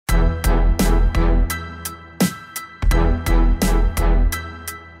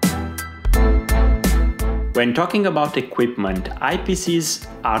When talking about equipment, eyepieces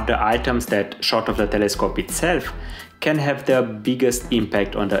are the items that, short of the telescope itself, can have the biggest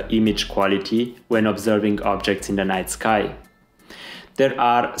impact on the image quality when observing objects in the night sky. There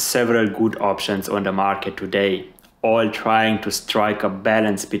are several good options on the market today, all trying to strike a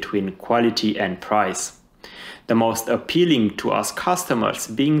balance between quality and price. The most appealing to us customers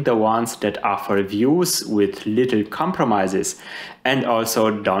being the ones that offer views with little compromises and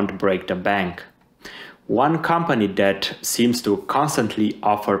also don't break the bank. One company that seems to constantly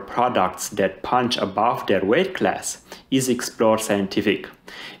offer products that punch above their weight class is Explore Scientific,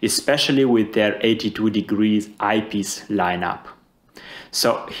 especially with their 82 degrees eyepiece lineup.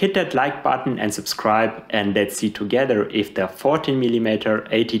 So hit that like button and subscribe, and let's see together if the 14mm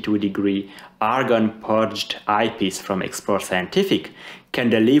 82 degree argon purged eyepiece from Explore Scientific can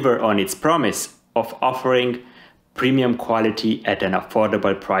deliver on its promise of offering premium quality at an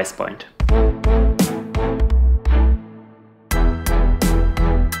affordable price point.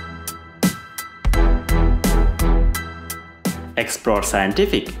 Explore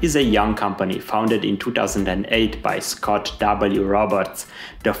Scientific is a young company founded in 2008 by Scott W. Roberts,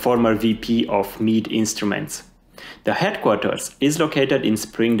 the former VP of Meade Instruments. The headquarters is located in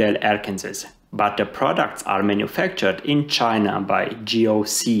Springdale, Arkansas, but the products are manufactured in China by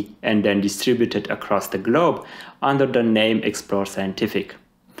GOC and then distributed across the globe under the name Explore Scientific.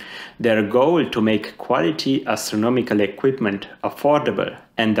 Their goal to make quality astronomical equipment affordable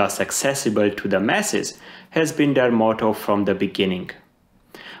and thus accessible to the masses has been their motto from the beginning.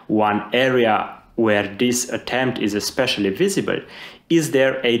 One area where this attempt is especially visible is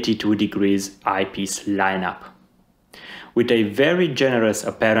their 82 degrees eyepiece lineup. With a very generous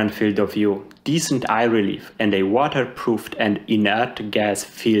apparent field of view, decent eye relief, and a waterproofed and inert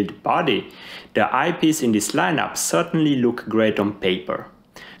gas-filled body, the eyepiece in this lineup certainly look great on paper.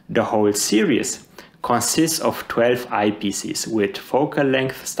 The whole series consists of 12 eyepieces with focal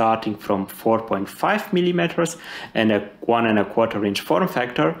length starting from 4.5mm and a 1¼ inch form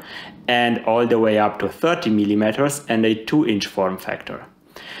factor, and all the way up to 30mm and a 2-inch form factor.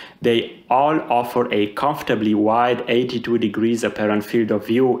 They all offer a comfortably wide 82 degrees apparent field of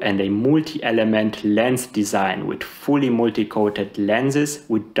view and a multi-element lens design with fully multi-coated lenses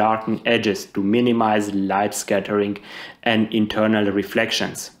with darkened edges to minimize light scattering and internal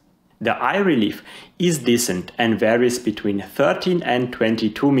reflections. The eye relief is decent and varies between 13 and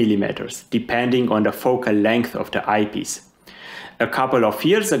 22mm, depending on the focal length of the eyepiece. A couple of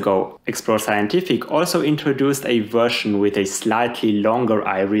years ago, Explore Scientific also introduced a version with a slightly longer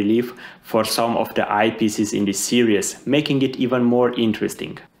eye relief for some of the eyepieces in this series, making it even more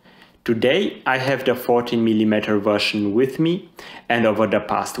interesting. Today, I have the 14mm version with me, and over the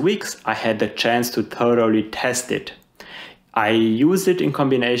past weeks, I had the chance to thoroughly test it. I used it in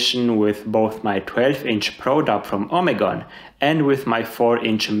combination with both my 12-inch Pro Dub from Omegon and with my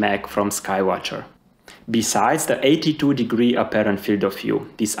 4-inch Mac from Skywatcher. Besides the 82 degree apparent field of view,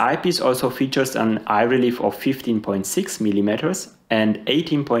 this eyepiece also features an eye relief of 15.6mm and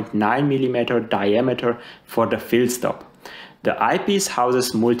 18.9mm diameter for the field stop. The eyepiece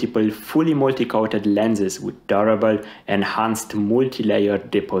houses multiple fully multi-coated lenses with durable enhanced multi-layer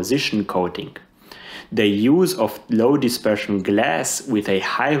deposition coating. The use of low dispersion glass with a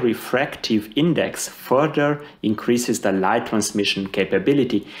high refractive index further increases the light transmission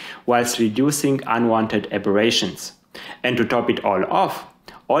capability whilst reducing unwanted aberrations. And to top it all off,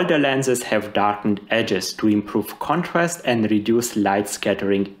 all the lenses have darkened edges to improve contrast and reduce light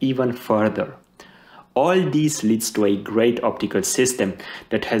scattering even further. All this leads to a great optical system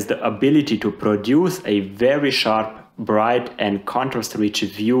that has the ability to produce a very sharp, bright and contrast-rich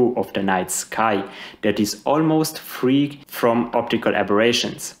view of the night sky that is almost free from optical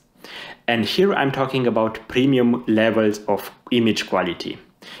aberrations. And here I'm talking about premium levels of image quality.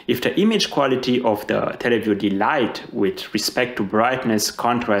 If the image quality of the Tele Vue DeLite with respect to brightness,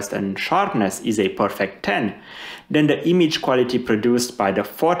 contrast and sharpness is a perfect 10, then the image quality produced by the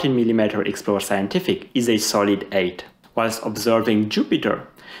 14mm Explore Scientific is a solid 8. Whilst observing Jupiter,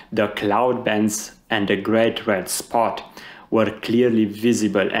 the cloud bands and the great red spot were clearly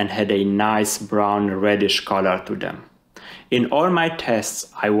visible and had a nice brown reddish color to them. In all my tests,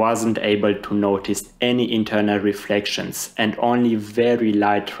 I wasn't able to notice any internal reflections and only very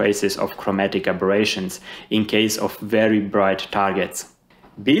light traces of chromatic aberrations in case of very bright targets.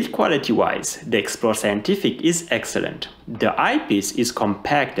 Build quality wise, the Explore Scientific is excellent. The eyepiece is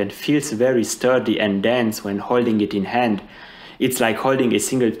compact and feels very sturdy and dense when holding it in hand. It's like holding a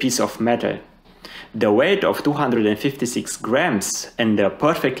single piece of metal. The weight of 256 grams and the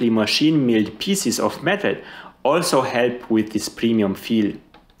perfectly machine-milled pieces of metal also help with this premium feel.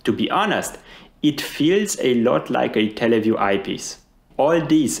 To be honest, It feels a lot like a Tele Vue eyepiece. All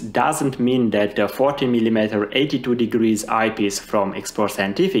this doesn't mean that the 40mm 82 degrees eyepiece from Explore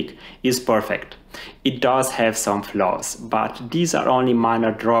Scientific is perfect. It does have some flaws, but these are only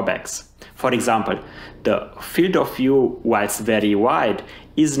minor drawbacks. For example, the field of view, whilst very wide,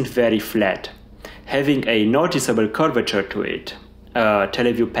 isn't very flat, having a noticeable curvature to it. A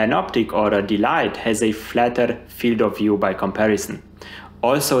Tele Vue Panoptic or a DeLite has a flatter field of view by comparison.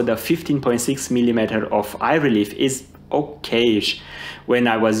 Also, the 15.6mm of eye relief is okayish. When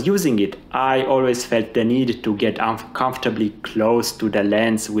I was using it, I always felt the need to get comfortably close to the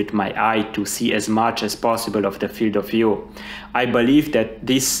lens with my eye to see as much as possible of the field of view. I believe that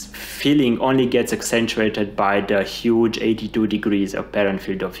this feeling only gets accentuated by the huge 82 degrees apparent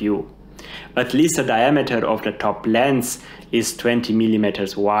field of view. At least the diameter of the top lens is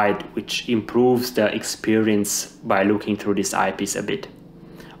 20mm wide, which improves the experience by looking through this eyepiece a bit.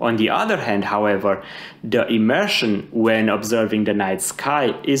 On the other hand, however, the immersion when observing the night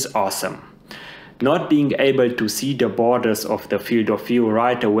sky is awesome. Not being able to see the borders of the field of view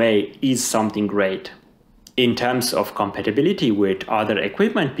right away is something great. In terms of compatibility with other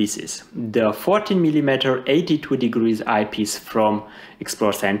equipment pieces, the 14mm 82 degrees eyepiece from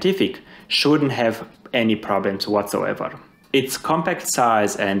Explore Scientific shouldn't have any problems whatsoever. Its compact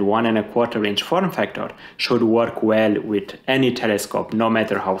size and 1¼ inch form factor should work well with any telescope, no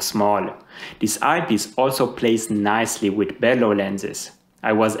matter how small. This eyepiece also plays nicely with bellow lenses.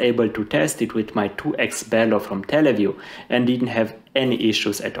 I was able to test it with my 2x bellow from Tele Vue and didn't have any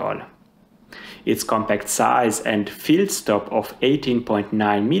issues at all. Its compact size and field stop of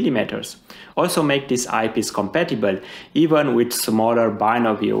 18.9mm also make this eyepiece compatible even with smaller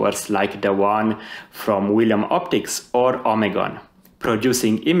binoviewers like the one from William Optics or Omegon,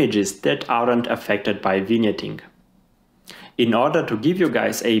 producing images that aren't affected by vignetting. In order to give you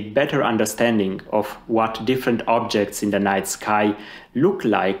guys a better understanding of what different objects in the night sky look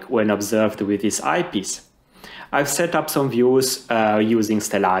like when observed with this eyepiece, I've set up some views using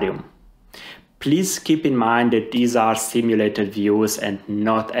Stellarium. Please keep in mind that these are simulated views and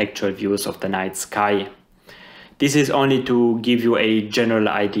not actual views of the night sky. This is only to give you a general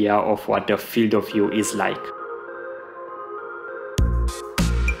idea of what the field of view is like.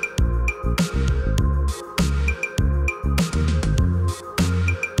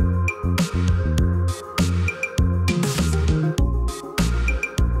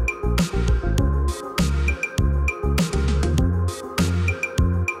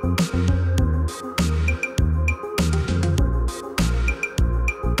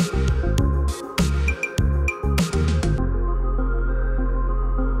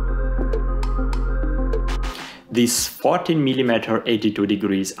 This 14mm 82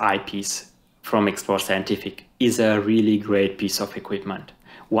 degrees eyepiece from Explore Scientific is a really great piece of equipment,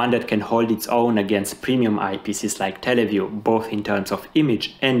 one that can hold its own against premium eyepieces like Tele Vue, both in terms of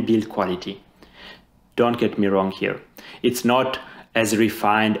image and build quality. Don't get me wrong here, it's not as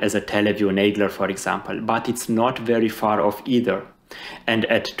refined as a Tele Vue Nagler, for example, but it's not very far off either. And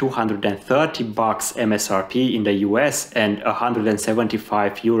at $230 MSRP in the US and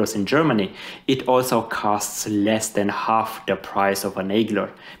 175 euros in Germany, it also costs less than half the price of a Nagler,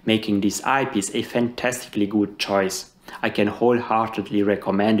 making this eyepiece a fantastically good choice. I can wholeheartedly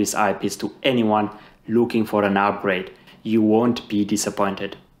recommend this eyepiece to anyone looking for an upgrade. You won't be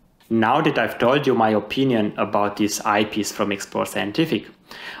disappointed. Now that I've told you my opinion about this eyepiece from Explore Scientific,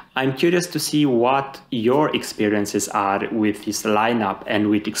 I'm curious to see what your experiences are with this lineup and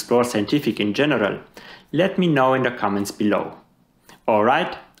with Explore Scientific in general. Let me know in the comments below.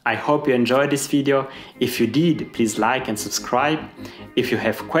 Alright, I hope you enjoyed this video. If you did, please like and subscribe. If you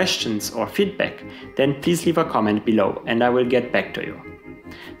have questions or feedback, then please leave a comment below and I will get back to you.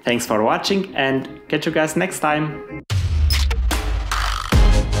 Thanks for watching and catch you guys next time.